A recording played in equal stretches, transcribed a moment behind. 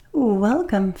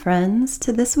Welcome, friends,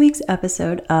 to this week's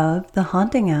episode of The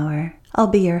Haunting Hour. I'll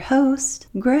be your host,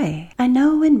 Gray. I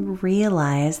know and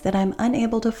realize that I'm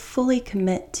unable to fully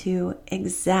commit to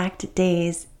exact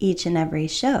days each and every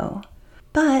show,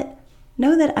 but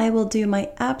know that I will do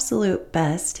my absolute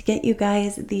best to get you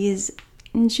guys these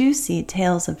juicy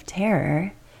tales of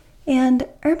terror and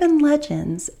urban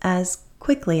legends as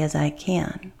quickly as I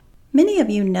can. Many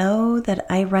of you know that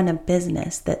I run a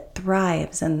business that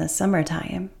thrives in the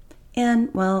summertime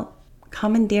and, well,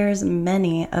 commandeers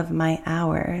many of my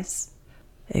hours.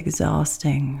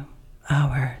 Exhausting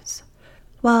hours.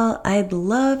 While I'd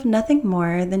love nothing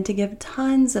more than to give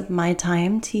tons of my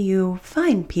time to you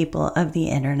fine people of the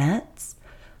internets,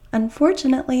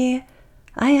 unfortunately,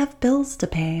 I have bills to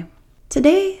pay.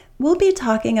 Today, we'll be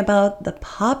talking about the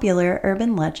popular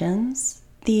urban legends,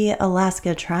 the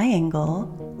Alaska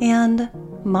Triangle, and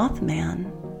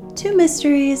Mothman. Two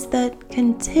mysteries that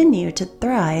continue to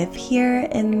thrive here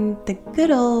in the good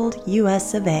old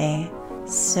US of A.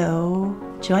 So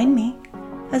join me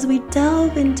as we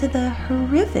delve into the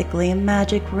horrifically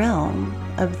magic realm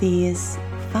of these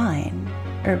fine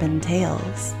urban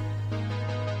tales.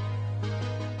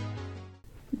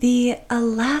 The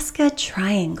Alaska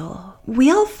Triangle.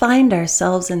 We all find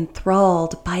ourselves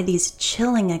enthralled by these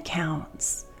chilling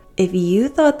accounts. If you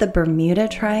thought the Bermuda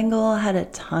Triangle had a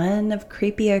ton of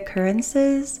creepy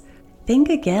occurrences, think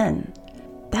again.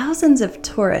 Thousands of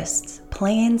tourists,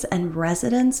 planes, and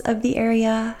residents of the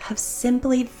area have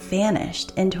simply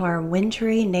vanished into our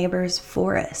wintry neighbors'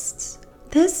 forests.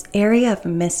 This area of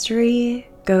mystery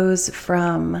goes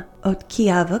from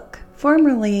Utqiagvik,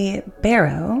 formerly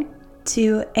Barrow,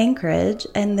 to Anchorage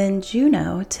and then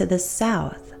Juneau to the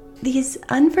south. These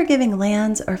unforgiving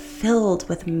lands are filled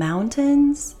with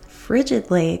mountains, frigid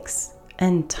lakes,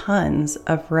 and tons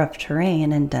of rough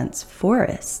terrain and dense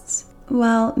forests.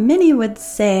 While many would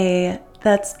say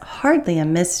that's hardly a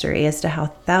mystery as to how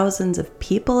thousands of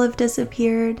people have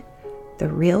disappeared, the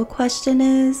real question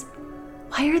is,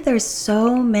 why are there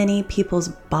so many people's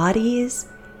bodies,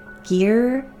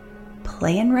 gear,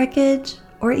 plane wreckage,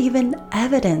 or even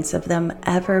evidence of them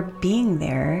ever being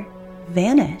there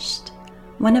vanished?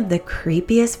 One of the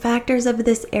creepiest factors of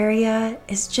this area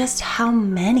is just how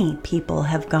many people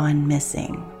have gone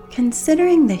missing.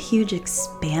 Considering the huge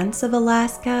expanse of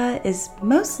Alaska is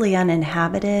mostly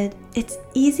uninhabited, it's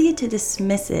easy to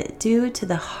dismiss it due to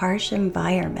the harsh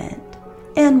environment.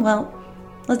 And well,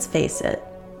 let's face it,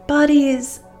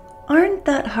 bodies aren't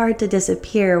that hard to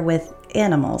disappear with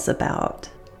animals about.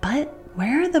 But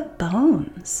where are the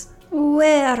bones?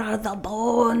 Where are the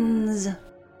bones?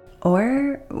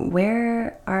 Or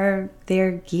where are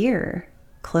their gear?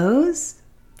 Clothes?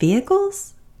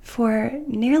 Vehicles? For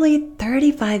nearly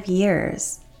 35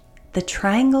 years, the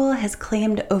Triangle has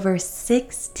claimed over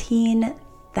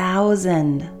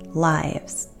 16,000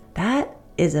 lives. That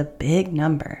is a big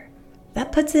number.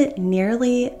 That puts it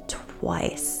nearly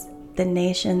twice the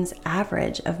nation's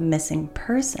average of missing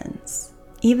persons.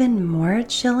 Even more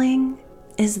chilling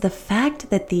is the fact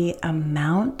that the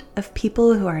amount of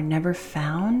people who are never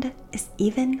found is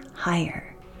even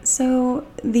higher. So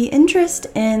the interest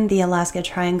in the Alaska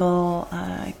Triangle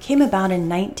came about in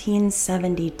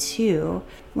 1972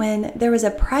 when there was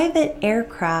a private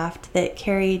aircraft that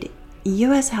carried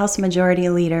U.S. House Majority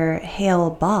Leader Hale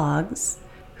Boggs,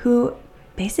 who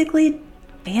basically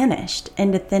vanished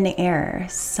into thin air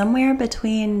somewhere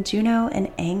between Juneau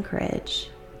and Anchorage.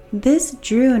 This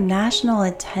drew national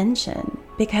attention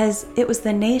because it was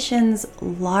the nation's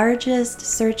largest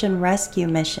search and rescue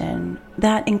mission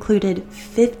that included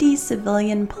 50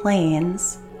 civilian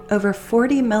planes, over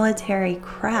 40 military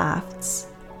crafts,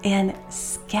 and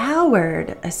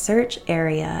scoured a search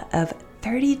area of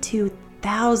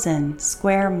 32,000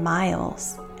 square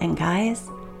miles. And guys,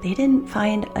 they didn't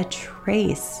find a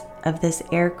trace of this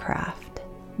aircraft.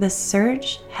 The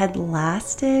search had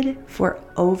lasted for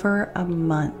over a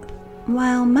month.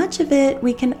 While much of it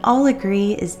we can all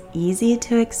agree is easy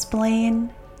to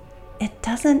explain, it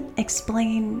doesn't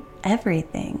explain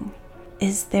everything.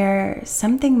 Is there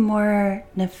something more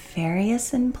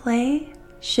nefarious in play?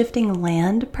 Shifting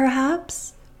land,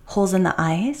 perhaps? Holes in the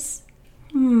ice?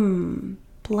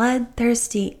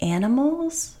 Bloodthirsty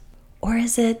animals? Or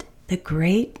is it the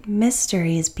great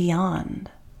mysteries beyond,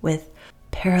 with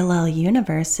parallel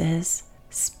universes,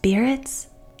 spirits,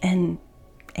 and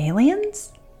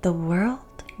aliens? The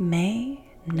world may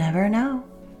never know.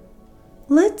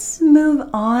 Let's move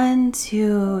on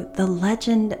to the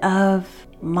legend of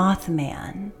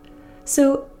Mothman.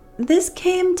 So this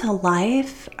came to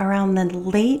life around the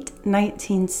late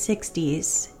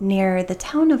 1960s near the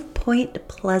town of Point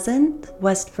Pleasant,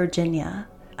 West Virginia.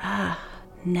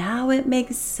 now it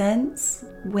makes sense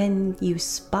when you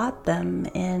spot them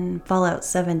in Fallout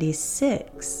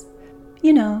 76.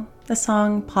 You know, the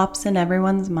song pops in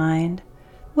everyone's mind.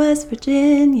 West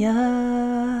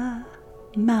Virginia,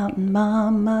 Mountain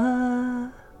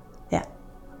Mama. Yeah,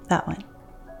 that one.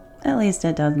 At least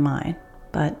it does mine,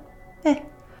 but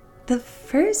The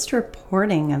first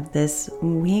reporting of this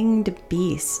winged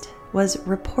beast was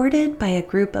reported by a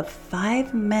group of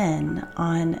 5 men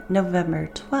on November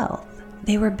 12th.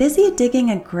 They were busy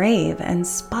digging a grave and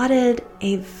spotted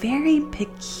a very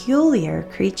peculiar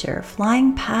creature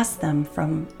flying past them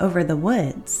from over the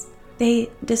woods.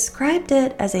 They described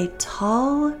it as a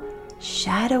tall,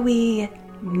 shadowy,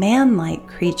 man-like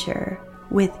creature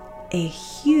with a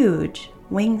huge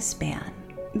wingspan.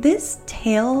 This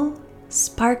tale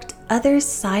sparked other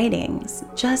sightings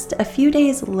just a few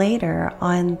days later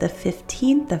on the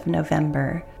 15th of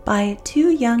November by 2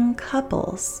 young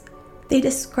couples. They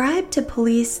described to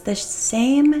police the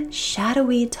same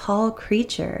shadowy tall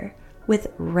creature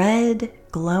with red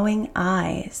glowing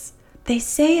eyes. They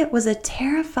say it was a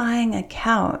terrifying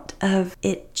account of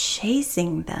it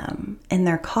chasing them in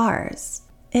their cars.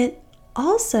 It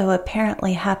also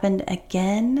apparently happened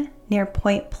again near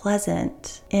Point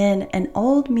Pleasant in an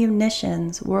old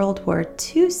munitions World War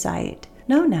II site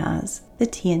known as the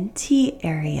TNT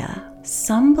area.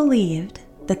 Some believed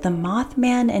that the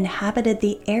Mothman inhabited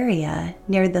the area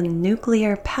near the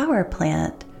nuclear power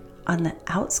plant on the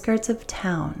outskirts of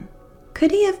town.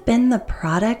 Could he have been the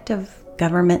product of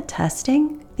government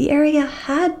testing? The area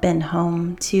had been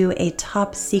home to a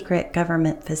top-secret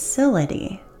government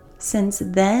facility. Since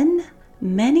then,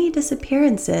 many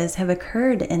disappearances have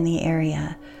occurred in the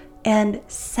area, and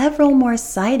several more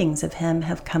sightings of him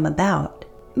have come about.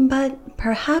 But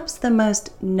perhaps the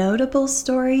most notable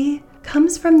story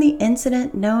comes from the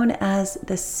incident known as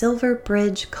the Silver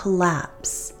Bridge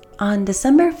Collapse. On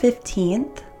December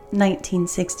 15th,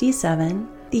 1967,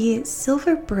 the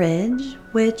Silver Bridge,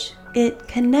 which it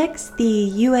connects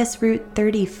the U.S. Route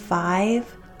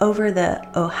 35 over the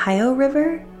Ohio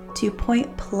River to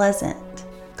Point Pleasant,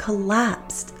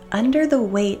 collapsed under the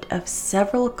weight of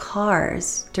several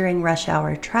cars during rush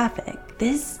hour traffic.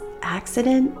 This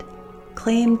accident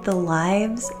claimed the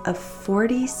lives of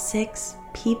 46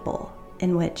 people,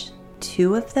 in which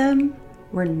 2 of them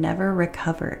were never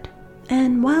recovered.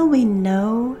 And while we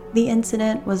know the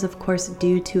incident was of course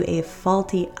due to a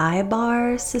faulty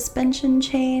I-bar suspension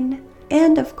chain,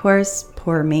 and of course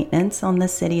poor maintenance on the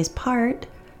city's part,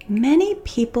 many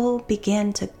people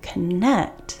began to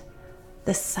connect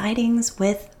the sightings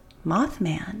with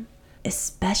Mothman,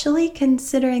 especially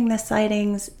considering the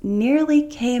sightings nearly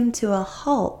came to a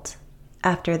halt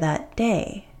after that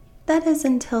day. That is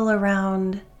until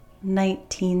around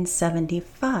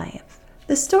 1975.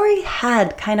 The story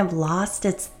had kind of lost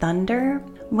its thunder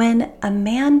when a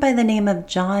man by the name of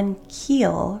John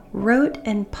Keel wrote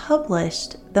and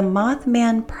published the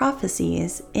Mothman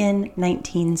Prophecies in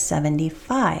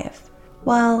 1975.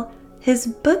 While his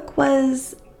book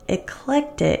was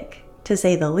eclectic, to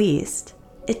say the least,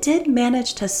 it did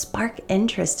manage to spark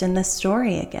interest in the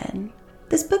story again.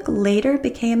 This book later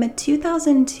became a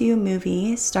 2002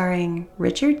 movie starring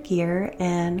Richard Gere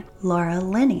and Laura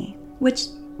Linney, which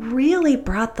really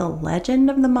brought the legend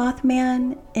of the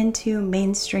Mothman into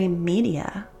mainstream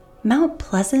media. Mount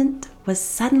Pleasant was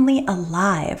suddenly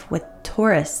alive with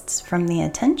tourists from the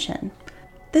attention.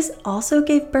 This also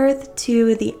gave birth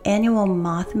to the annual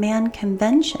Mothman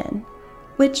Convention,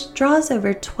 which draws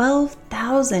over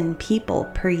 12,000 people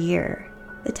per year.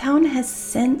 The town has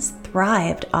since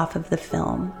thrived off of the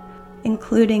film,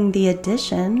 including the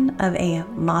addition of a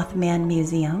Mothman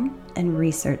Museum and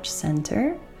Research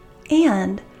Center,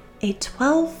 and a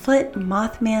 12-foot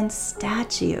Mothman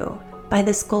statue by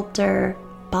the sculptor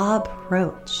Bob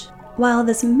Roach. While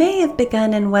this may have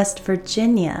begun in West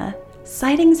Virginia,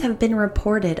 sightings have been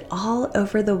reported all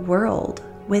over the world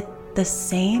with the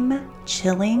same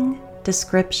chilling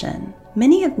description.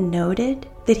 Many have noted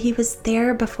that he was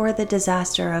there before the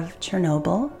disaster of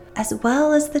Chernobyl, as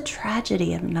well as the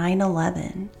tragedy of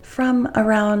 9/11. From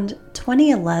around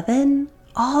 2011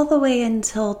 all the way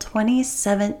until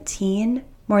 2017,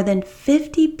 more than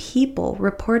 50 people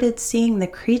reported seeing the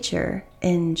creature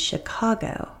in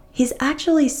Chicago. He's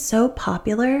actually so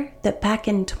popular that back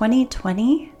in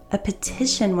 2020, a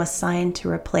petition was signed to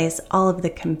replace all of the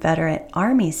Confederate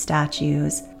Army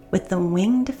statues with the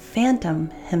winged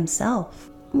phantom himself.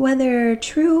 Whether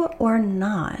true or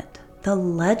not, the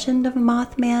legend of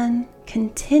Mothman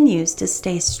continues to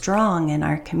stay strong in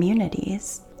our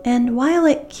communities. And while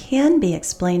it can be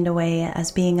explained away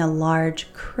as being a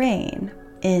large crane,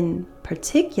 in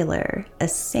particular a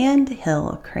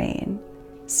sandhill crane,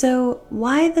 So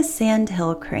why the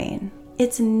sandhill crane?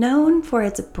 It's known for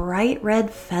its bright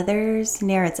red feathers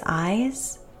near its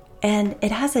eyes, and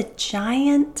it has a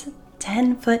giant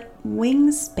 10-foot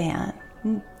wingspan.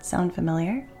 Sound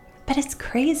familiar? But it's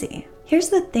crazy. Here's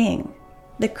the thing.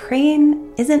 The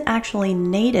crane isn't actually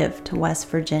native to West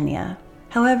Virginia.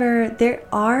 However, there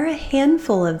are a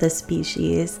handful of the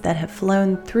species that have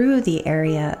flown through the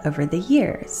area over the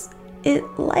years. It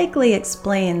likely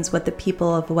explains what the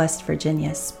people of West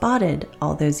Virginia spotted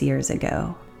all those years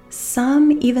ago.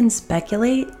 Some even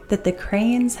speculate that the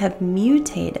cranes have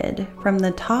mutated from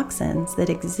the toxins that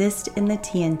exist in the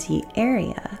TNT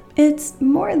area. It's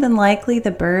more than likely the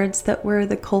birds that were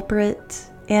the culprit,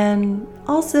 and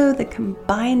also the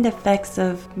combined effects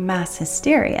of mass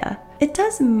hysteria. It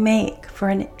does make for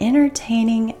an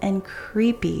entertaining and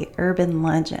creepy urban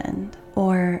legend.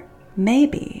 Or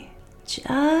maybe,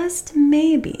 just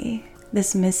maybe,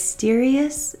 this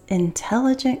mysterious,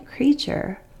 intelligent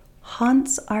creature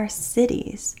haunts our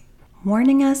cities,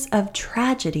 warning us of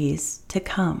tragedies to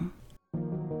come.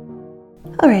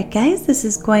 Alright guys, this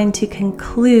is going to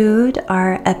conclude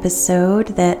our episode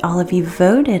that all of you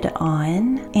voted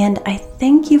on, and I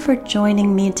thank you for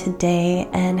joining me today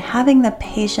and having the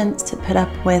patience to put up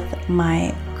with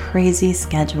my crazy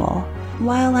schedule.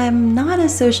 While I'm not a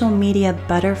social media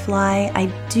butterfly, I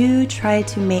do try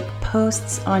to make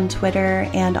posts on Twitter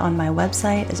and on my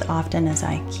website as often as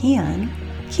I can.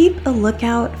 Keep a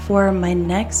lookout for my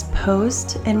next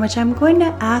post, in which I'm going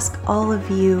to ask all of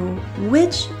you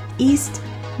which East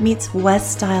meets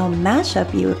West style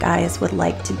mashup you guys would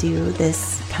like to do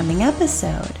this coming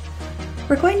episode.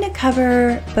 We're going to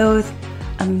cover both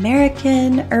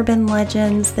American urban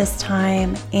legends this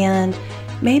time and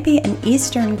maybe an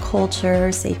Eastern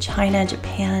culture, say China,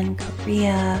 Japan,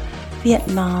 Korea,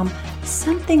 Vietnam,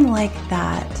 something like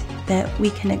that we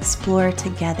can explore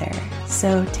together.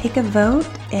 So take a vote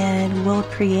and we'll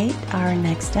create our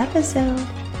next episode.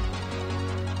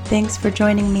 Thanks for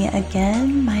joining me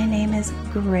again. My name is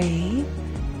Gray,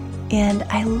 and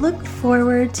I look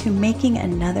forward to making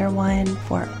another one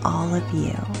for all of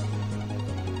you.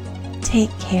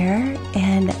 Take care,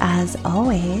 and as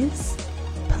always,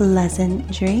 pleasant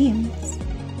dreams.